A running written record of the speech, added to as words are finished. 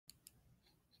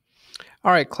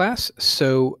All right, class.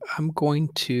 So I'm going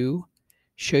to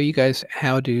show you guys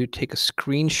how to take a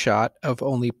screenshot of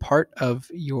only part of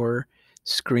your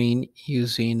screen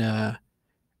using the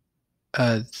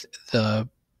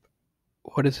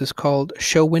what is this called?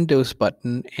 Show Windows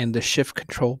button and the Shift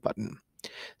Control button.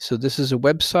 So this is a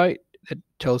website that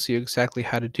tells you exactly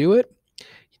how to do it.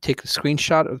 You take a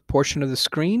screenshot of a portion of the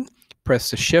screen, press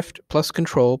the Shift plus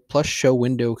Control plus Show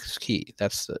Windows key.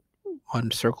 That's the one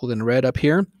circled in red up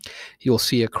here. You'll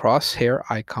see a crosshair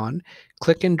icon.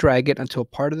 Click and drag it until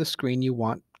part of the screen you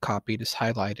want copied is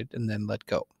highlighted, and then let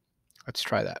go. Let's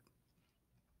try that.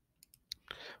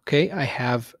 Okay, I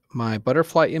have my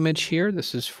butterfly image here.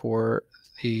 This is for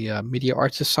the media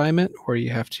arts assignment where you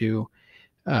have to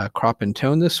crop and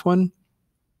tone this one.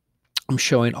 I'm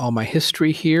showing all my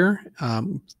history here,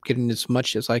 getting as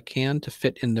much as I can to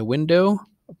fit in the window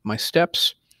of my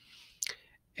steps.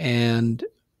 And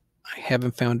I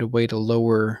haven't found a way to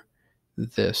lower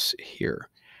this here.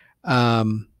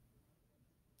 All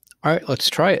right, let's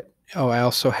try it. Oh, I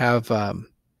also have, let's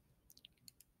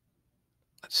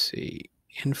see,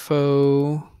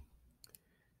 info.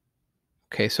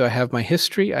 Okay, so I have my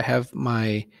history. I have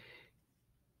my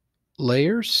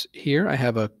layers here. I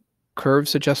have a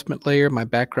curves adjustment layer, my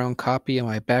background copy, and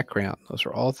my background. Those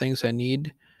are all things I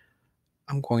need.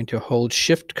 I'm going to hold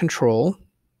Shift Control,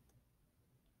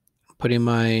 putting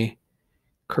my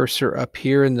cursor up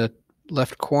here in the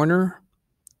left corner,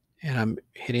 and I'm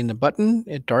hitting the button.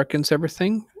 It darkens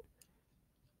everything.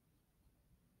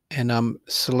 And I'm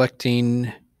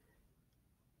selecting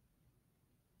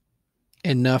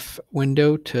enough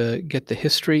window to get the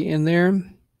history in there.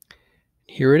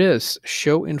 Here it is,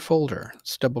 show in folder.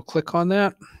 Let's double click on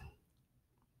that.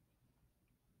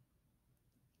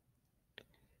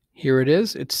 Here it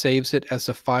is. It saves it as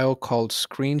a file called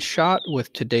screenshot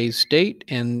with today's date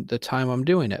and the time I'm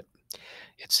doing it.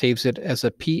 It saves it as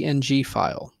a PNG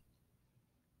file.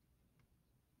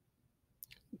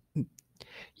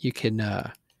 You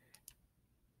can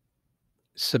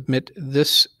submit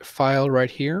this file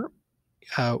right here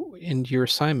in your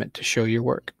assignment to show your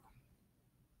work.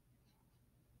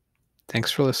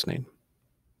 Thanks for listening.